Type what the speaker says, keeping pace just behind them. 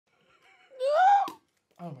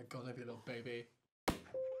Oh my God, every little baby.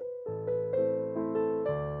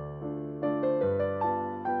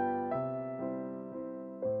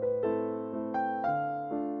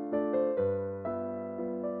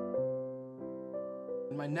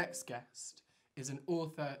 My next guest is an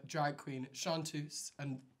author, drag queen, chanteuse,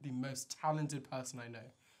 and the most talented person I know,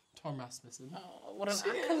 Tom Rasmussen. Oh, what an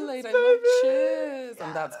Cheers, accolade! I baby. love cheers,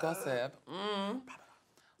 and that's gossip.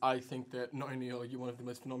 I think that not only are you one of the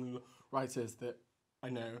most phenomenal writers that I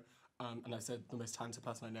know, and I said the most talented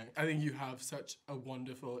person I know, I think you have such a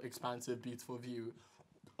wonderful, expansive, beautiful view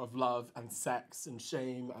of love and sex and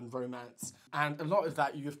shame and romance. And a lot of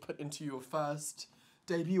that you have put into your first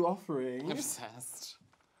debut offering. Obsessed.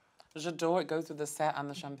 J'adore, it goes with the set and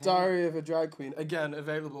the champagne. Diary of a Drag Queen, again,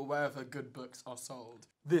 available wherever good books are sold.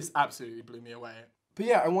 This absolutely blew me away. But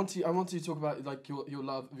yeah, I want to talk about like your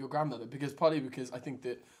love of your grandmother, because I think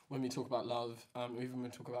that when we talk about love, even when we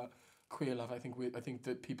talk about queer love, I think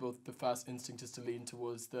that people, the first instinct is to lean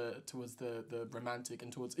towards the romantic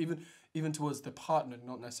and towards even towards the partner,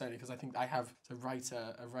 not necessarily, because I think I have a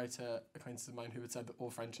writer acquaintance of mine who had said that all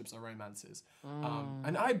friendships are romances,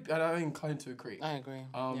 and I'm inclined to agree. I agree.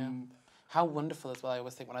 Yeah. How wonderful as well. I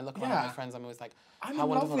always think when I look around at my friends, I'm always like, I'm how in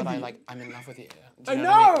wonderful love that with you. I'm in love with you. I Do you know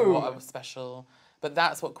what I mean? know! What a special. But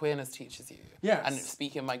that's what queerness teaches you. Yes. And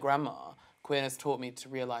speaking of my grandma, queerness taught me to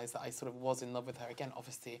realise that I sort of was in love with her again,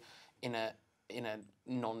 obviously in a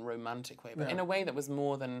non-romantic way, but in a way that was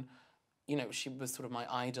more than, you know, she was sort of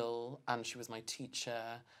my idol and she was my teacher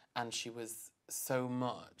and she was so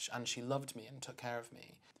much and she loved me and took care of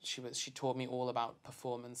me. She taught me all about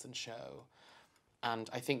performance and show. And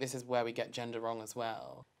I think this is where we get gender wrong as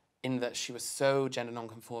well, in that she was so gender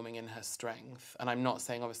non-conforming in her strength. And I'm not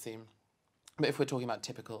saying, obviously, but if we're talking about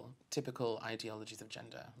typical ideologies of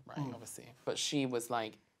gender, right, obviously. But she was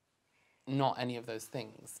like, not any of those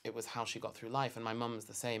things. It was how she got through life. And my mum's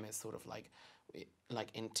the same. It's sort of like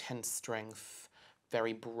intense strength,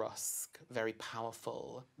 very brusque, very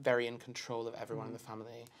powerful, very in control of everyone in the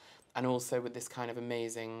family. And also with this kind of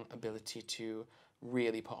amazing ability to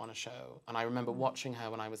really put on a show. And I remember watching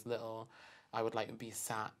her when I was little. I would like be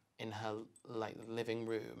sat in her like living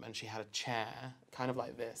room and she had a chair kind of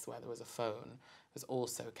like this where there was a phone. It was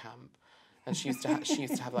also camp. And she used to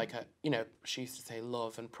have like a, you know, she used to say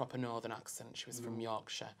love and proper northern accent. She was from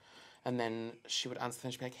Yorkshire. And then she would answer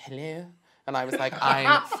and she'd be like, hello. And I was like,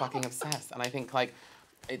 I'm fucking obsessed. And I think like,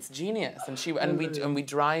 it's genius. And we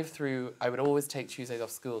drive through, I would always take Tuesdays off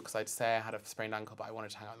school because I'd say I had a sprained ankle, but I wanted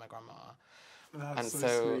to hang out with my grandma. That's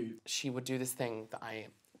so sweet. She would do this thing that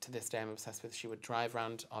to this day I'm obsessed with. She would drive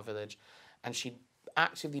around our village and she'd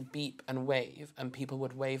actively beep and wave and people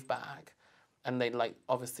would wave back. And they'd like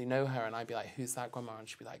obviously know her, and I'd be like, "Who's that, grandma?" And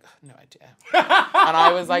she'd be like, "No idea." And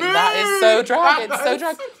I was like, "That is so drag. It's so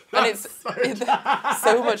drag, and it's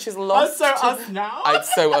so much is lost." That's so us now.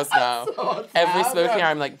 It's so us now. Every smoking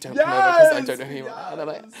hour, I'm like, "Don't come over because I don't know who you are." And I'm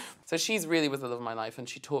like, so she's really was the love of my life, and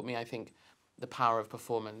she taught me, I think, the power of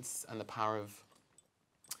performance and the power of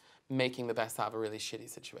making the best out of a really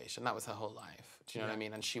shitty situation. That was her whole life. Do you know what I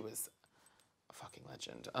mean? And she was a fucking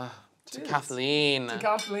legend. To Kathleen. To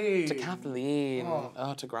Kathleen. To Kathleen.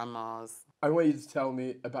 Oh, to grandmas. I want you to tell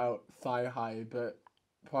me about Thigh High, but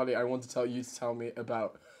partly I want you to tell me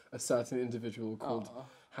about a certain individual called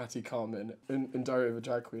Hatty Carmen in Diary of a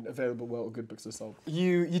Drag Queen, available where all good books are sold.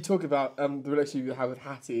 You talk about the relationship you have with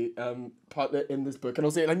Hattie partly in this book, and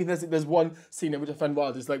also I mean there's one scene in which I find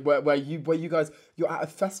wild, is like where you guys you're at a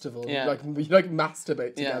festival and you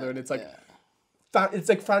masturbate together, and it's like it's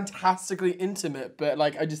like fantastically intimate, but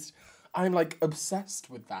like I'm like obsessed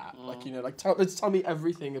with that. Like, you know, like tell me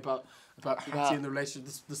everything about Hattie and the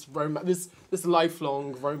relationship, this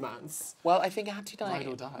lifelong romance. Well, I think Hattie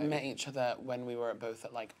and I met each other when we were both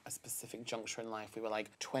at like a specific juncture in life. We were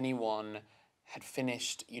like 21, had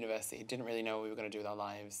finished university, didn't really know what we were going to do with our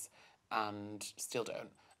lives, and still don't.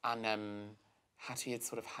 And Hattie had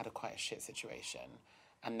sort of had quite a shit situation.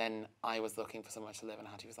 And then I was looking for somewhere to live, and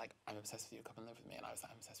Hattie was like, I'm obsessed with you, come and live with me. And I was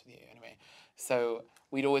like, I'm obsessed with you, anyway. So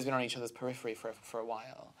we'd always been on each other's periphery for a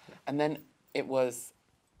while. Yeah. And then it was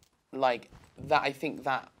like that, I think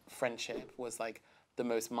that friendship was like the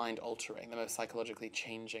most mind-altering, the most psychologically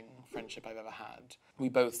changing friendship I've ever had. We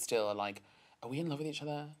both still are like, are we in love with each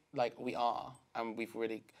other? Like, we are. And we've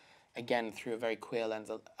really, again, through a very queer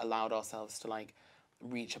lens, allowed ourselves to like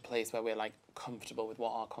reach a place where we're like comfortable with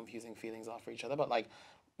what our confusing feelings are for each other. But like,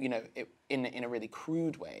 you know, in a really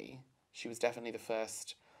crude way, she was definitely the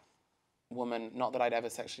first woman, not that I'd ever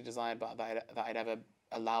sexually desired, but that I'd ever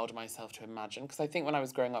allowed myself to imagine. Because I think when I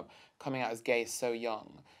was growing up, coming out as gay so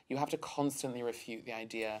young, you have to constantly refute the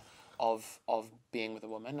idea of being with a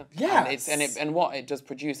woman. Yes. And what it does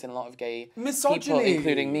produce in a lot of gay Misogyny. people,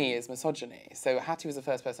 including me, is misogyny. So Hattie was the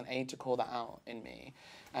first person, A, to call that out in me,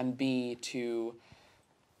 and B, to...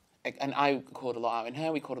 And I called a lot out in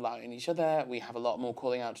her, we called a lot out in each other, we have a lot more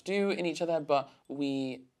calling out to do in each other, but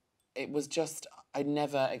it was just, I'd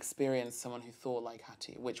never experienced someone who thought like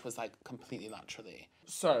Hattie, which was like completely naturally.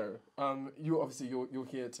 So, you're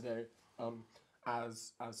here today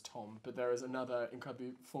as Tom, but there is another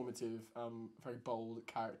incredibly formative, very bold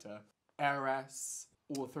character. Heiress,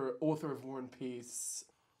 author of War and Peace.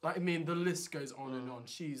 Like, I mean, the list goes on and on.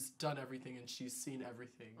 She's done everything and she's seen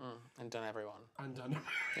everything. And done everyone. And done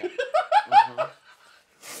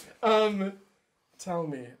Yeah. Tell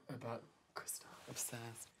me about Crystal.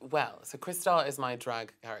 Obsessed. Well, so Crystal is my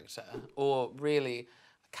drag character, or really,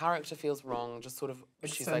 character feels wrong, just sort of...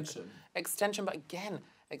 Extension. She's like... Extension, but again,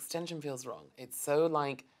 extension feels wrong. It's so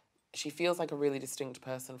like... She feels like a really distinct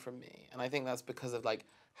person from me, and I think that's because of like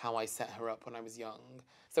how I set her up when I was young.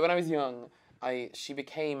 So when I was young... she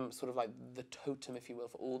became sort of like the totem, if you will,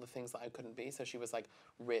 for all the things that I couldn't be. So she was like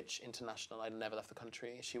rich, international. I'd never left the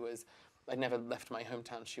country. I'd never left my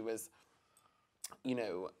hometown. She was, you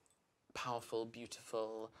know, powerful,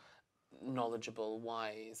 beautiful, knowledgeable,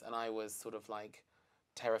 wise. And I was sort of like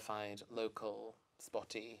terrified, local,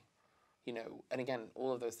 spotty, you know. And again,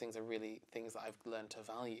 all of those things are really things that I've learned to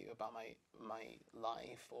value about my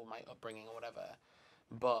life or my upbringing or whatever.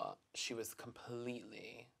 But she was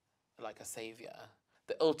completely... like a saviour.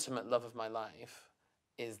 The ultimate love of my life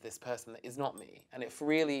is this person that is not me. And it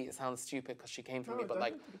really sounds stupid because she came from me, but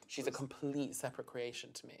like she's a complete separate creation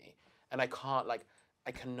to me. And I cannot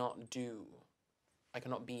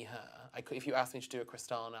be her. If you asked me to do a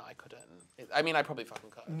Cristana, I couldn't. I mean, I probably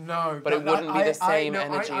fucking could. No. But it wouldn't be the same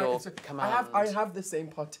energy or command. I have the same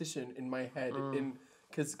partition in my head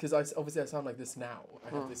because obviously I sound like this now. I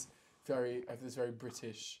have this very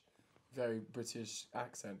British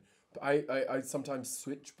accent. But I sometimes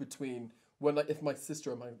switch between when, like, if my sister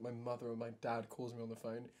or my mother or my dad calls me on the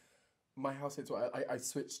phone, my housemates, I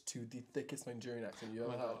switch to the thickest Nigerian accent you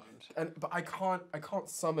ever heard. But I can't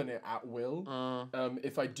summon it at will.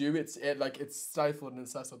 If I do, it's stifled and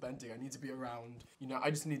it's less authentic. I need to be around. You know, I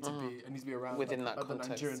need to be around within that other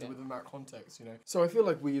context, Nigerians within that context. You know. So I feel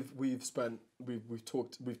like we've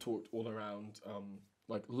talked all around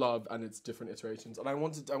like love and its different iterations, and I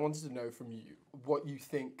wanted to know from you what you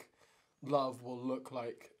think love will look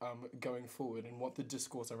like going forward, and what the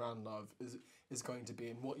discourse around love is going to be,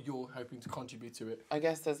 and what you're hoping to contribute to it. I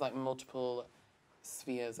guess there's like multiple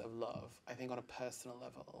spheres of love. I think on a personal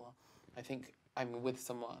level, I think I'm with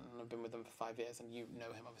someone, and I've been with them for 5 years, and you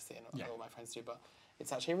know him obviously, and all my friends do, but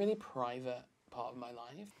it's actually a really private part of my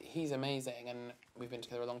life. He's amazing, and we've been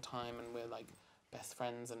together a long time, and we're like best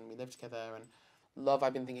friends, and we live together, and love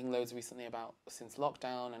I've been thinking loads recently about since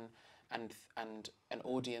lockdown, and an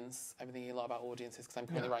audience. I've been thinking a lot about audiences because I'm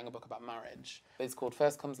currently writing a book about marriage. It's called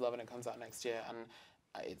First Comes Love, and it comes out next year, and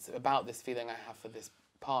it's about this feeling I have for this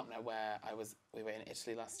partner where we were in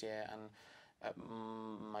Italy last year, and at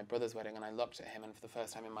my brother's wedding, and I looked at him, and for the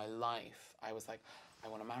first time in my life I was like, I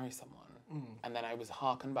want to marry someone. And then I was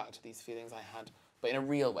harkened back to these feelings I had, but in a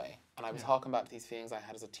real way, and I was harkened back to these feelings I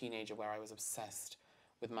had as a teenager where I was obsessed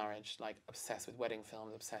with marriage, like obsessed with wedding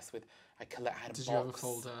films, obsessed with... I had a box. Did you have a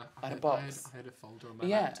folder? I had a box. I had a folder on my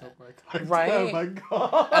laptop where I collected. Right. Oh my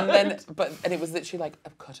god. And it was literally like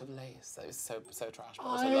a cut of lace. It was so trash. But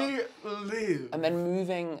I believe. And then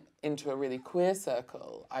moving into a really queer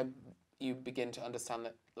circle, you begin to understand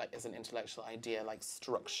that, like, as an intellectual idea, like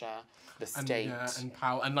structure, the state, and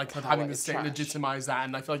power, and like having the state legitimize that,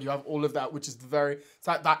 and I feel like you have all of that, which is it's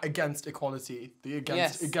like that against equality, the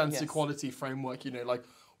against equality framework. You know, like,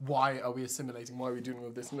 why are we assimilating? Why are we doing all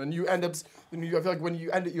of this? And then you end up, I feel like when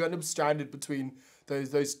you end up stranded between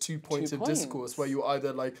those 2 points of discourse where you're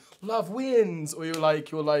either like love wins, or you're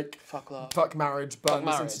like fuck love, fuck marriage, burn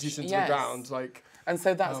this institution to the ground, like. And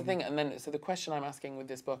so that's the thing. And then, so the question I'm asking with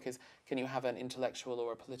this book is, can you have an intellectual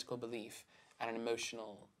or a political belief and an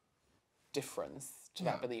emotional difference to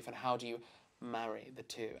that belief? And how do you marry the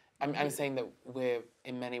two? I'm saying that we're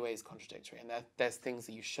in many ways contradictory, and there's things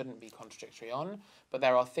that you shouldn't be contradictory on, but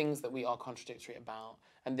there are things that we are contradictory about.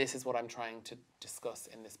 And this is what I'm trying to discuss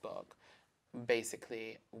in this book,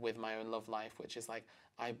 basically with my own love life, which is like,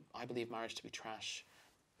 I believe marriage to be trash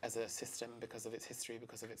as a system because of its history,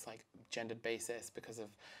 because of its like gendered basis, because of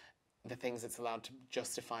the things it's allowed to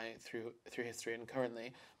justify through history and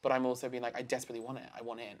currently. But I'm also being like, I desperately want it. I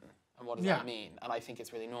want in. And what does that mean? And I think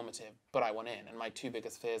it's really normative, but I want in. And my two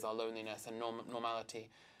biggest fears are loneliness and normality,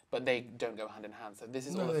 but they don't go hand in hand. So this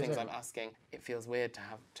is all the things I'm asking. It feels weird to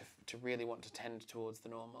have to really want to tend towards the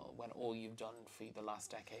normal when all you've done for the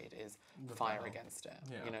last decade is fire against it.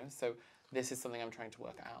 Yeah. You know, so this is something I'm trying to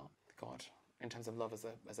work out. God, in terms of love as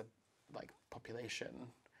a like population,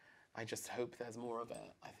 I just hope there's more of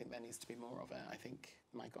it. I think there needs to be more of it. I think,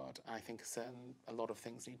 my God, I think a lot of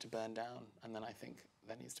things need to burn down, and then I think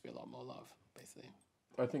there needs to be a lot more love, basically.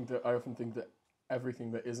 I often think that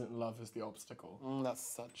everything that isn't love is the obstacle. That's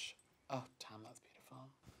such... Oh, Tam, that's beautiful.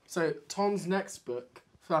 So Tom's next book,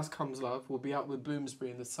 First Comes Love, will be out with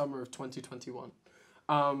Bloomsbury in the summer of 2021.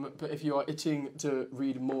 But if you are itching to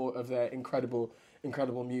read more of their incredible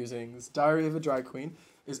musings, Diary of a Drag Queen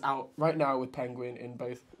is out right now with Penguin in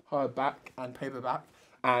both hardback and paperback,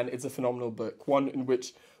 and it's a phenomenal book. One in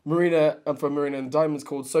which Marina and the Diamonds,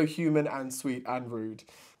 called So Human and Sweet and Rude.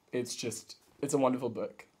 It's a wonderful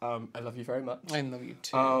book. I love you very much. I love you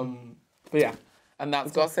too. But yeah. And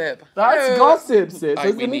that's gossip. That's gossip, sis.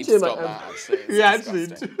 We need to stop that, actually. Yeah, actually.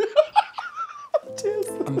 Cheers.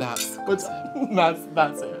 And that's gossip.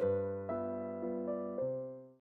 That's it.